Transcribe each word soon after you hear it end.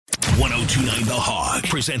1029 The Hog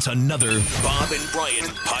presents another Bob and Brian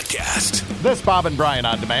podcast. This Bob and Brian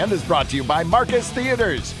On Demand is brought to you by Marcus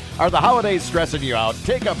Theaters. Are the holidays stressing you out?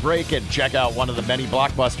 Take a break and check out one of the many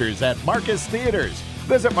blockbusters at Marcus Theaters.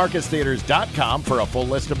 Visit marcustheaters.com for a full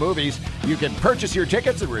list of movies. You can purchase your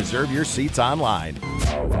tickets and reserve your seats online.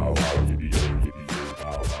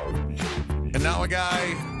 And now a guy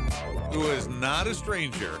who is not a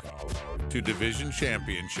stranger to division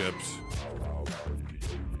championships,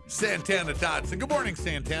 Santana Dotson. Good morning,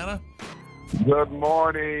 Santana. Good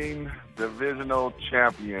morning, divisional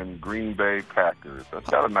champion Green Bay Packers. That's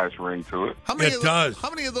got a nice ring to it. How many It does. How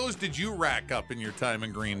many of those did you rack up in your time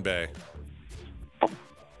in Green Bay?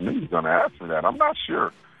 He's going to ask me that. I'm not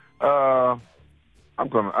sure. I'm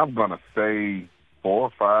gonna say 4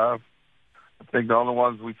 or 5. I think the only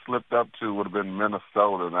ones we slipped up to would have been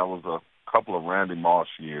Minnesota, and that was a couple of Randy Moss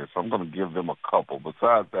years. So I'm going to give them a couple.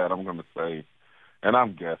 Besides that, I'm going to say, and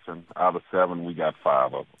I'm guessing, out of 7, we got 5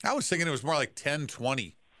 of them. I was thinking it was more like 10,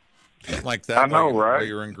 20. Like that. I know, while right?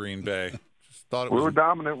 you were in Green Bay. Just thought it We was. were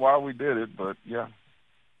dominant while we did it, but yeah.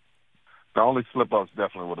 The only slip-ups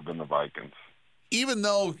definitely would have been the Vikings. Even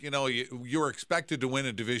though, you were expected to win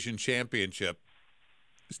a division championship,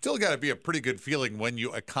 it's still got to be a pretty good feeling when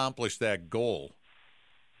you accomplish that goal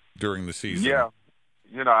during the season. Yeah.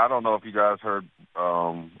 I don't know if you guys heard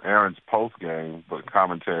Aaron's post-game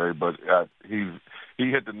commentary, but he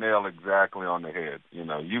hit the nail exactly on the head.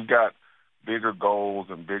 You've got bigger goals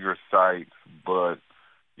and bigger sights, but,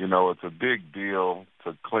 it's a big deal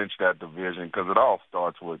to clinch that division because it all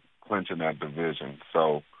starts with clinching that division.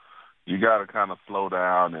 So you got to kind of slow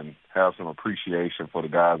down and have some appreciation for the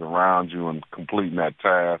guys around you and completing that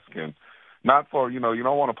task. And not for, you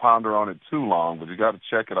don't want to ponder on it too long, but you got to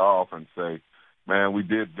check it off and say, man, we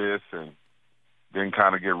did this, and then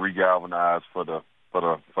kind of get regalvanized for the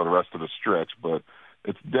rest of the stretch. But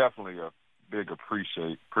it's definitely a big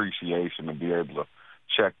appreciation to be able to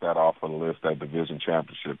check that off of the list, that division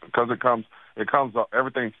championship, because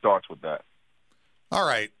everything starts with that. All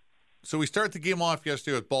right. So we start the game off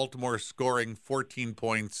yesterday with Baltimore scoring 14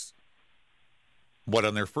 points. What,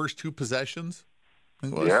 on their first 2 possessions? I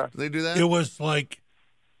think it was? Yeah. Did they do that? It was like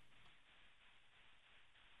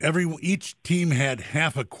each team had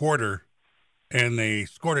half a quarter, and they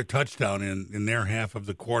scored a touchdown in their half of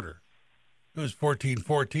the quarter. It was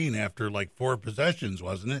 14-14 after like 4 possessions,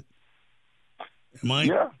 wasn't it?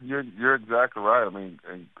 Yeah, you're exactly right. I mean,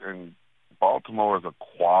 and Baltimore is a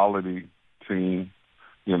quality team,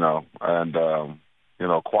 and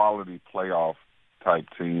quality playoff type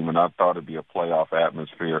team, and I thought it'd be a playoff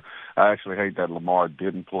atmosphere. I actually hate that Lamar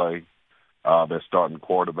didn't play their starting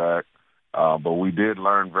quarterback, but we did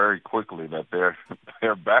learn very quickly that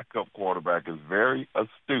their backup quarterback is very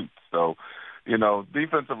astute. So,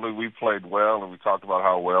 defensively we played well, and we talked about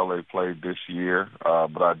how well they played this year,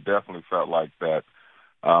 but I definitely felt like that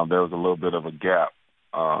there was a little bit of a gap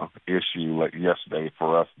issue like yesterday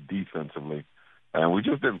for us defensively. And we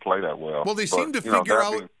just didn't play that well. Well, they seemed to figure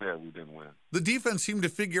out. Being said, we didn't win. The defense seemed to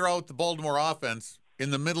figure out the Baltimore offense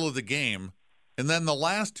in the middle of the game, and then the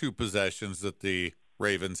last 2 possessions that the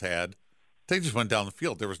Ravens had, they just went down the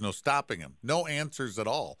field. There was no stopping them, no answers at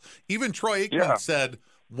all. Even Troy Aikman said,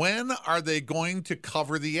 "When are they going to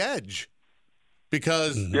cover the edge?"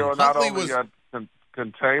 Because not only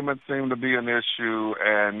containment seemed to be an issue,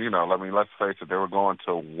 and let's face it, they were going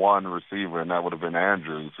to one receiver, and that would have been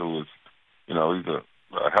Andrews, who was. He's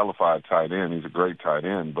a hellified tight end. He's a great tight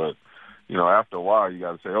end. But, after a while, you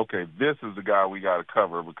got to say, okay, this is the guy we got to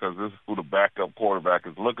cover because this is who the backup quarterback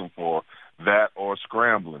is looking for, that or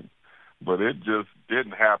scrambling. But it just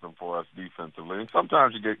didn't happen for us defensively. And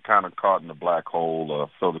sometimes you get kind of caught in the black hole,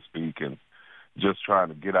 so to speak, and just trying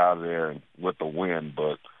to get out of there and with the win.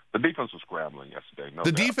 But the defense was scrambling yesterday. No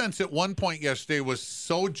doubt. Defense at one point yesterday was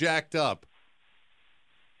so jacked up,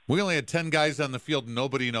 we only had 10 guys on the field and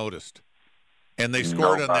nobody noticed. And they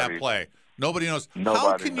scored on that play. Nobody knows.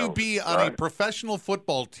 How can you be on a professional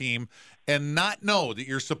football team and not know that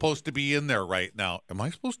you're supposed to be in there right now? Am I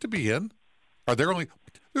supposed to be in? There's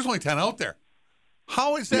only 10 out there.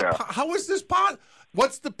 How is that? Yeah. How is this pot?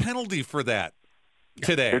 What's the penalty for that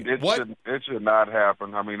today? It should not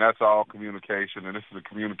happen. I mean, that's all communication, and this is a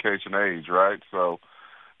communication age, right? So,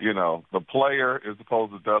 the player is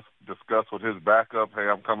supposed to discuss with his backup, hey,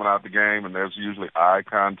 I'm coming out the game, and there's usually eye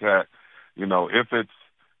contact.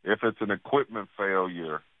 If it's an equipment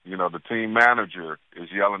failure, the team manager is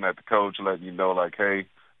yelling at the coach, letting you know, like, hey,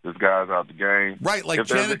 this guy's out the game. Right, like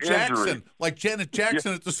Janet Jackson. Like Janet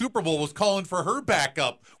Jackson at the Super Bowl was calling for her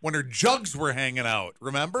backup when her jugs were hanging out.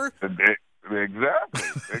 Remember? Exactly.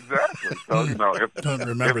 So, if Don't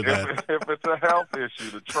remember that. If it's a health issue,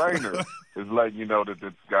 the trainer is letting you know that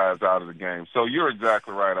this guy's out of the game. So you're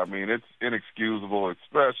exactly right. I mean, it's inexcusable,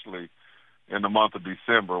 especially in the month of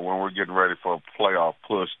December when we're getting ready for a playoff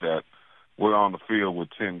push, that we're on the field with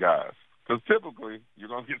 10 guys. Because typically, you're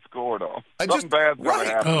going to get scored on. Something bad's going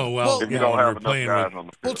to happen if you don't have enough guys on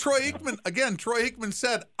the field. Well, Troy Aikman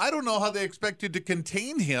said, I don't know how they expected to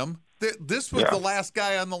contain him. This was the last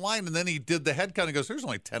guy on the line, and then he did the head count and goes, there's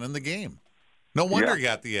only 10 in the game. No wonder he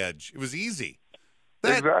got the edge. It was easy.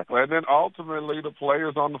 Exactly. And then ultimately the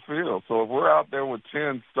players on the field. So if we're out there with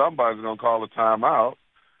 10, somebody's going to call a timeout,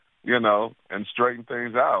 and straighten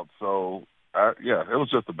things out. So, it was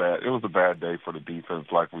just a bad day for the defense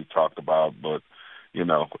like we talked about. But,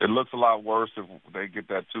 it looks a lot worse if they get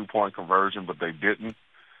that 2-point conversion, but they didn't.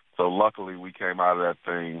 So luckily we came out of that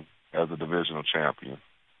thing as a divisional champion.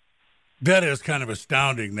 That is kind of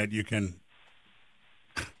astounding that you can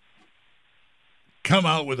come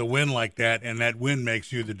out with a win like that, and that win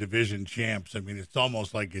makes you the division champs. I mean, it's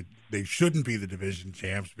almost like they shouldn't be the division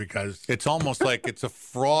champs because it's almost like it's a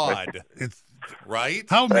fraud. It's right.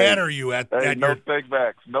 How mad are you at that? No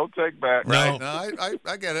takebacks. No takebacks. Right. No,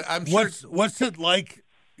 I get it. I'm sure. What's it like,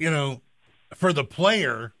 for the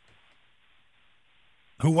player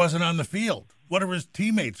who wasn't on the field? What are his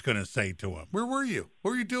teammates going to say to him? Where were you?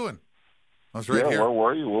 What were you doing? I was right here. Where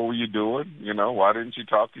were you? What were you doing? Why didn't you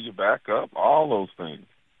talk to your backup? All those things.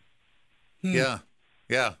 Yeah.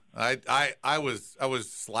 I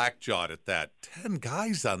was slack-jawed at that. 10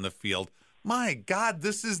 guys on the field. My God,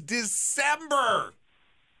 this is December.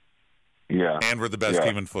 Yeah. And we're the best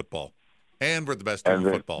team in football. And thus we're the best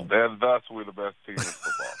team in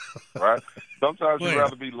football. Right? Sometimes you'd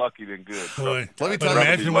rather be lucky than good. Boy, let me tell you.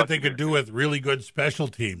 Imagine what they could do with really good special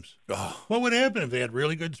teams. Oh. What would happen if they had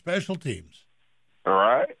really good special teams? All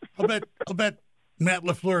right. I'll bet Matt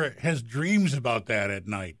LaFleur has dreams about that at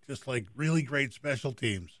night, just like really great special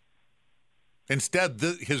teams. Instead,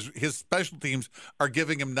 his special teams are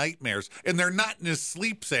giving him nightmares, and they're not in his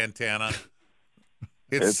sleep, Santana.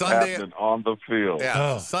 It's Sunday happening on the field.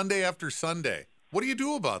 Yeah, Sunday after Sunday. What do you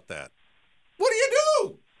do about that? What do you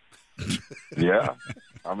do? Yeah.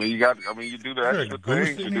 You do the extra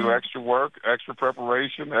things, you do extra work, extra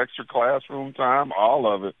preparation, extra classroom time, all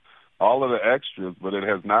of the extras, but it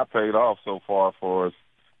has not paid off so far for us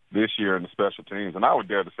this year in the special teams, and I would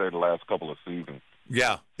dare to say the last couple of seasons.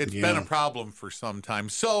 Yeah, it's been a problem for some time.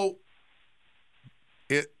 So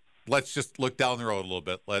let's just look down the road a little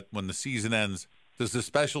bit. When the season ends, does the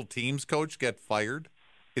special teams coach get fired?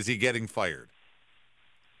 Is he getting fired?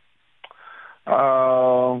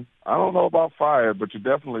 I don't know about fired, but you're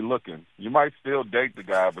definitely looking. You might still date the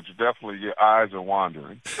guy, but your eyes are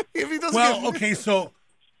wandering. If he doesn't okay, so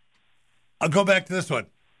I'll go back to this one.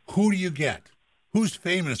 Who do you get? Who's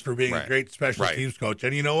famous for being a great special teams coach?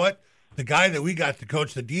 And you know what? The guy that we got to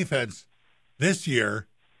coach the defense this year,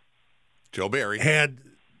 Joe Barry, had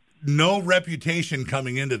no reputation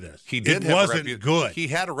coming into this. It wasn't good. He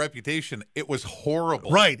had a reputation. It was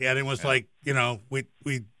horrible. Right, and it was like,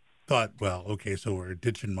 we thought, well, okay, so we're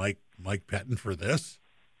ditching Mike Pettin for this?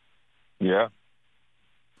 Yeah.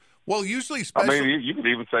 Well, usually you could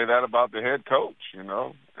even say that about the head coach,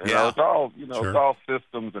 It's all, It's all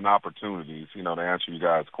systems and opportunities, to answer you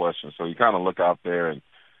guys' questions. So you kind of look out there and,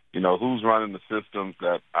 who's running the systems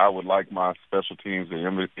that I would like my special teams to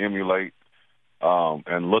emulate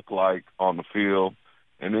and look like on the field.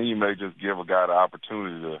 And then you may just give a guy the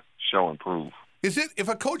opportunity to show and prove. Is it if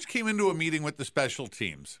a coach came into a meeting with the special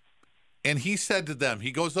teams and he said to them,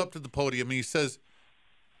 he goes up to the podium and he says,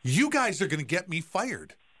 you guys are going to get me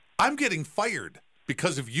fired. I'm getting fired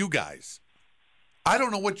because of you guys. I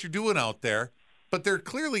don't know what you're doing out there, but they're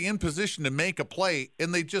clearly in position to make a play,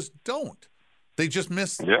 and they just don't. They just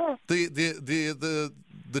miss the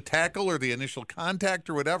tackle or the initial contact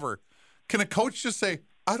or whatever. Can a coach just say,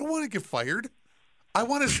 I don't want to get fired. I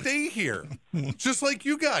want to stay here, just like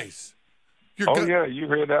you guys. You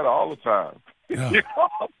hear that all the time.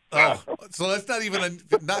 So that's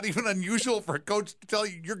not even unusual for a coach to tell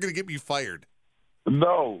you you're going to get me fired.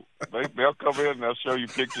 No, they'll come in and they'll show you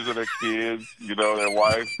pictures of their kids, their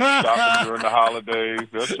wife, shopping during the holidays.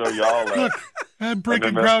 They'll show you all that. Look, I'm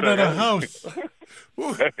breaking ground at a house.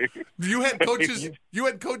 You had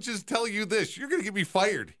coaches tell you this. You're going to get me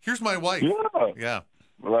fired. Here's my wife. Yeah.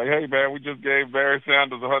 Like, hey, man, we just gave Barry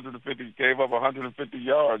Sanders gave up 150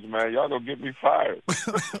 yards, man. Y'all going to get me fired.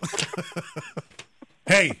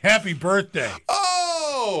 Hey, happy birthday.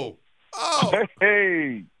 Oh.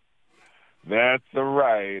 Hey. That's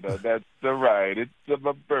right. That's right. It's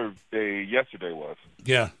my birthday. Yesterday was.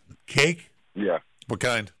 Yeah. Cake? Yeah. What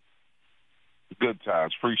kind? Good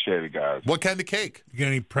times. Appreciate it, guys. What kind of cake? You get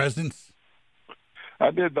any presents?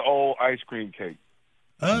 I did the old ice cream cake.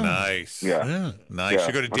 Oh, Nice. Yeah. Nice. Yeah.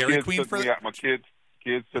 You go to My Dairy kids Queen took for me that? out. My kids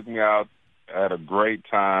took me out. I had a great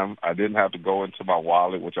time. I didn't have to go into my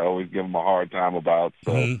wallet, which I always give them a hard time about.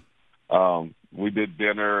 So we did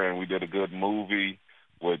dinner and we did a good movie,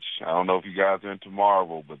 which I don't know if you guys are into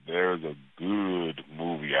Marvel, but there's a good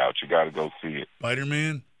movie out. You got to go see it.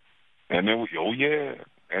 Spider-Man? And then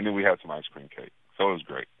and then we had some ice cream cake. So it was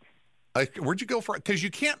great. Where'd you go for it? Because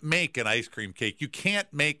you can't make an ice cream cake. You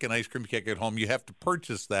can't make an ice cream cake at home. You have to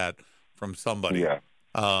purchase that from somebody. Yeah.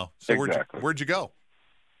 So exactly. where'd you go?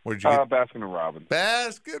 Where'd you get? Baskin and Robbins.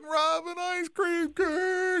 Baskin Robin ice cream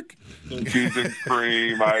cake. Cookies and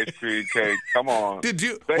cream ice cream cake. Come on. Did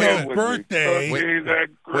you? Birthday.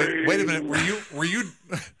 Wait a minute.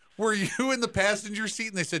 Were you in the passenger seat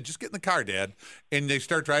and they said, just get in the car, Dad? And they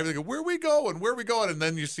start driving. They go, where are we going? Where are we going? And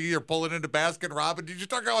then you see you're pulling into Baskin Robin. Did you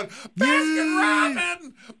start going, Baskin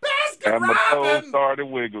Robin? Baskin And my toes Robin? started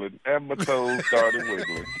wiggling.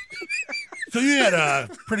 So you had a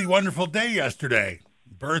pretty wonderful day yesterday.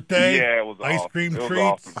 Birthday, Yeah, it was ice awesome. cream It was treats,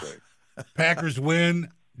 awesome day. Packers win,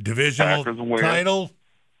 divisional Packers win. title.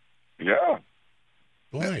 Yeah.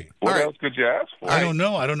 Boy, What All right. else could you ask for? I don't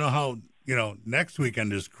know. I don't know how, next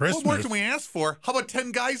weekend is Christmas. What more can we ask for? How about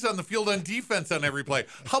 10 guys on the field on defense on every play?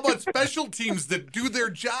 How about special teams that do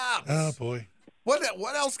their jobs? Oh, boy. What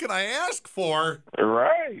else can I ask for?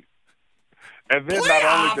 Right. And then not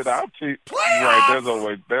only did our team,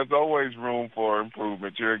 right? There's always room for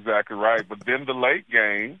improvement. You're exactly right. But then the late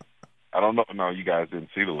game, I don't know. No, you guys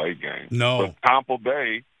didn't see the late game. No. But Tampa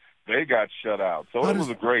Bay, they got shut out. So it was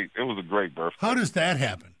a great birthday. How does that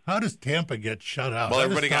happen? How does Tampa get shut out? Well, How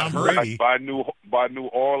does everybody got Tom hurt. Brady- by New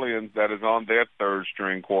Orleans, that is on their third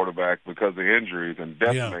string quarterback because of injuries and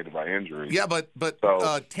decimated by injuries. Yeah, but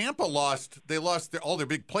So- Tampa lost. They lost all their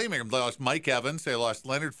big playmakers. They lost Mike Evans. They lost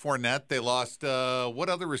Leonard Fournette. They lost what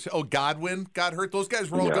other? Godwin got hurt. Those guys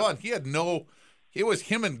were all gone. He had no. It was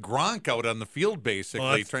him and Gronk out on the field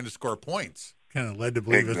basically trying to score points. Kind of led to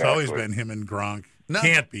believe it's always been him and Gronk. No.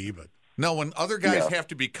 Can't be, but No, when other guys have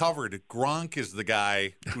to be covered, Gronk is the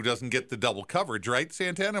guy who doesn't get the double coverage, right,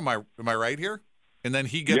 Santana? Am I right here? And then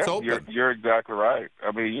he gets open. You're exactly right.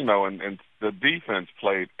 I mean, and the defense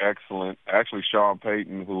played excellent. Actually, Sean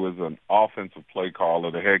Payton, who is an offensive play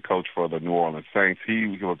caller, the head coach for the New Orleans Saints, he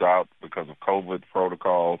was out because of COVID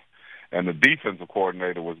protocols, and the defensive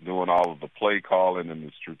coordinator was doing all of the play calling and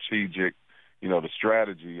the strategic, the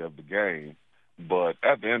strategy of the game. But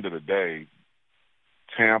at the end of the day,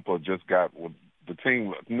 Tampa just got the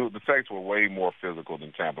team. The Saints were way more physical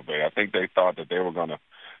than Tampa Bay. I think they thought that they were going to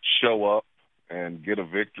show up and get a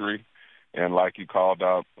victory. And like you called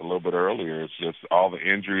out a little bit earlier, it's just all the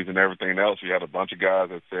injuries and everything else. You had a bunch of guys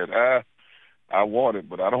that said, I want it,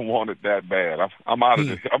 but I don't want it that bad. I'm out of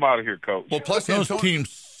this. I'm out of here, coach. Well, plus those teams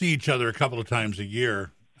see each other a couple of times a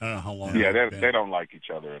year. I don't know how long. Yeah, they don't like each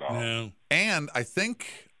other at all. No. And I think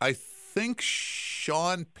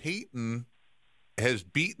Sean Payton has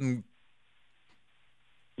beaten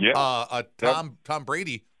Tom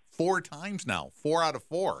Brady 4 times now. 4 out of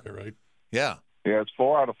 4. You're right. Yeah. Yeah, it's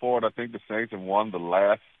 4 out of 4, and I think the Saints have won the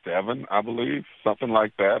last 7, I believe, something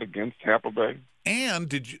like that against Tampa Bay. And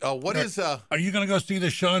did you? Are you going to go see the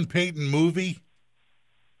Sean Payton movie?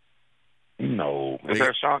 No, is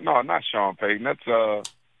that Sean? No, not Sean Payton. That's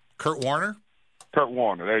Kurt Warner. Kurt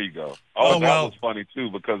Warner. There you go. That was funny too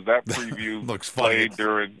because that preview looks funny. played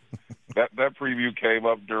during that preview came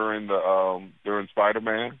up during the during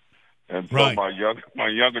Spider-Man, and so my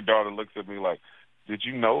younger daughter looks at me like, "Did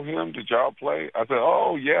you know him? Did y'all play?" I said,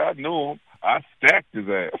 "Oh yeah, I knew him. I stacked his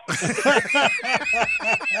ass."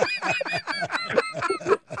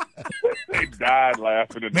 They died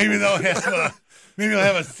laughing at Maybe they'll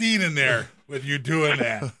have a scene in there with you doing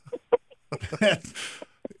that.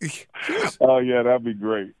 Oh yeah, that'd be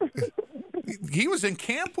great. He was in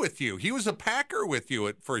camp with you. He was a Packer with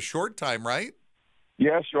you for a short time, right?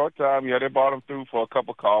 Yeah, short time. Yeah, they brought him through for a cup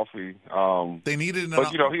of coffee. They needed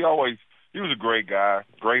but he was a great guy,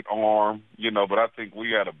 great arm, but I think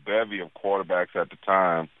we had a bevy of quarterbacks at the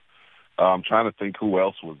time. I'm trying to think who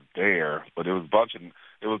else was there, but it was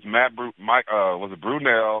it was was it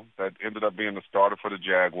Brunell that ended up being the starter for the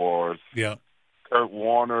Jaguars. Yeah. Kurt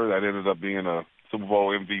Warner that ended up being a Super Bowl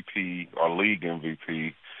MVP or league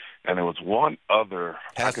MVP. And there was one other.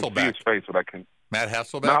 Hasselbeck. I can see his face, but I can. Matt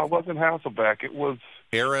Hasselbeck? No, it wasn't Hasselbeck. It was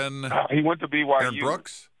Aaron. He went to BYU. Aaron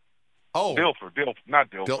Brooks? Oh. Dilfer,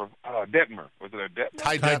 not Dilfer. Detmer. Was it a Detmer?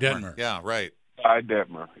 Ty Detmer. Yeah, right. Ty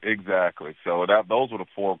Detmer, exactly. So those were the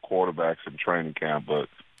 4 quarterbacks in training camp. But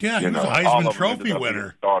yeah, he was a all Heisman of them ended Trophy up being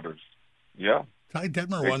winner. Starters. Yeah. Ty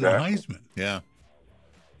Detmer won the Heisman. Yeah.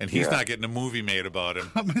 And he's not getting a movie made about him.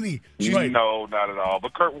 How many? No, not at all.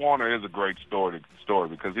 But Kurt Warner is a great story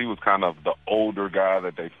because he was kind of the older guy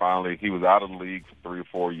that he was out of the league for 3 or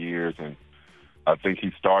 4 years, and I think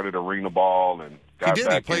he started arena ball and got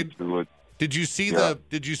back into it. Did you see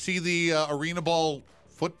the arena ball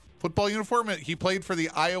football uniform? He played for the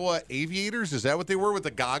Iowa Aviators. Is that what they were with the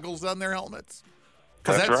goggles on their helmets?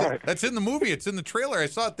 That's right. That's in the movie. It's in the trailer. I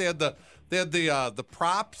saw it. They had the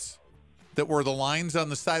props that were the lines on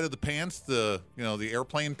the side of the pants, the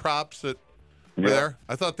airplane props that were there.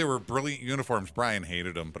 I thought they were brilliant uniforms. Brian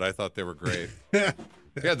hated them, but I thought they were great. Yeah,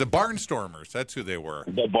 the Barnstormers. That's who they were.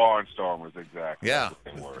 The Barnstormers, exactly. Yeah,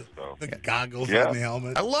 that's what they were. So. The goggles on the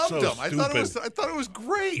helmet. I loved them. Stupid. I thought it was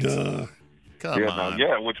great. Come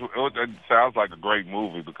on. Which it sounds like a great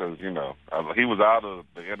movie because he was out of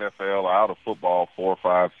the NFL, out of football 4 or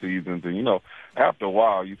 5 seasons, and after a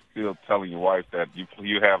while, you still telling your wife that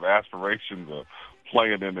you have aspirations of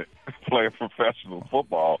playing professional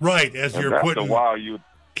football. Right, as you're putting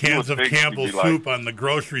cans of Campbell's soup on the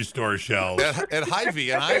grocery store shelves. At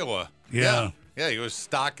Hy-Vee in Iowa. Yeah, he was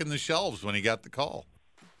stocking the shelves when he got the call.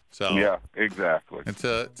 So yeah, exactly. It's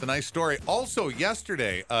a nice story. Also,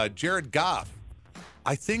 yesterday, Jared Goff,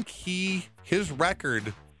 I think his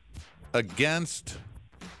record against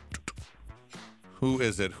who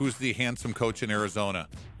is it? Who's the handsome coach in Arizona?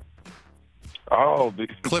 Oh,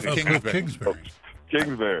 Cliff Kingsbury.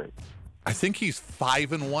 Kingsbury. I think he's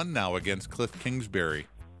 5-1 now against Cliff Kingsbury.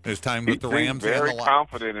 His time with the Rams. Very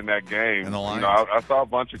confident in that game. And the Lions. I saw a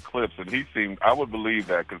bunch of clips, and I would believe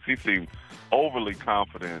that because he seemed overly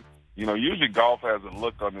confident. Usually Goff has a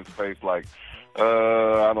look on his face like,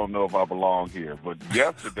 I don't know if I belong here. But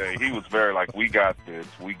yesterday he was very like, we got this.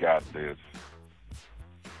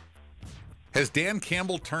 Has Dan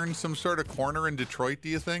Campbell turned some sort of corner in Detroit, do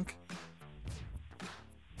you think?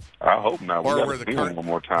 I hope not. We got to see him one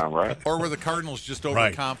more time, right? Or were the Cardinals just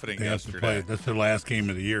overconfident yesterday? That's their last game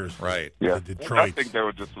of the year. Right. Yeah. Detroit. I think they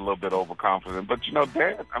were just a little bit overconfident. But,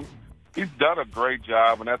 Dan, he's done a great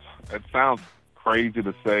job, and it sounds crazy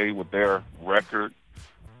to say with their record.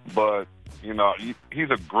 But,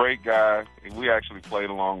 he's a great guy. We actually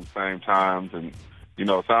played along the same times. And,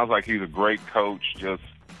 it sounds like he's a great coach, just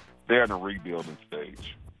they're in a rebuilding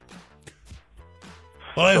stage.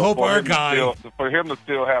 Well, I hope our guy... For him to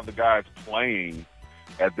still have the guys playing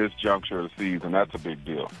at this juncture of the season, that's a big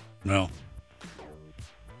deal. No.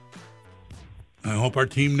 I hope our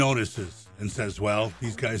team notices and says, well,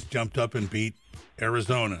 these guys jumped up and beat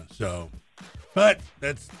Arizona. But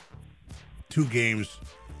that's 2 games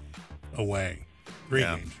away. 3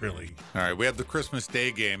 games, really. All right, we have the Christmas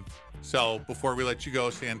Day game. So before we let you go,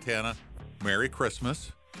 Santana, Merry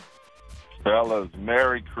Christmas. Fellas,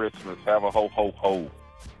 Merry Christmas. Have a ho, ho, ho.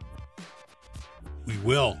 We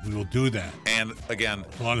will do that. And again,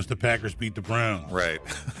 as long as the Packers beat the Browns. Right.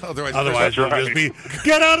 Otherwise it'll just be,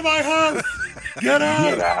 get out of my house! Get out!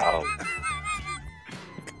 Get out.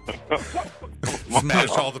 Smash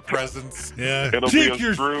all the presents. Yeah. It'll Take be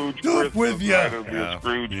a Scrooge stuff with you. Right? It'll be a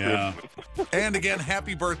Scrooge Christmas. And again,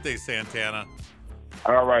 happy birthday, Santana.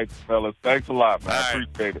 All right, fellas. Thanks a lot, man. I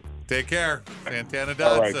appreciate it. Take care. Santana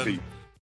Dodson. All right, peace.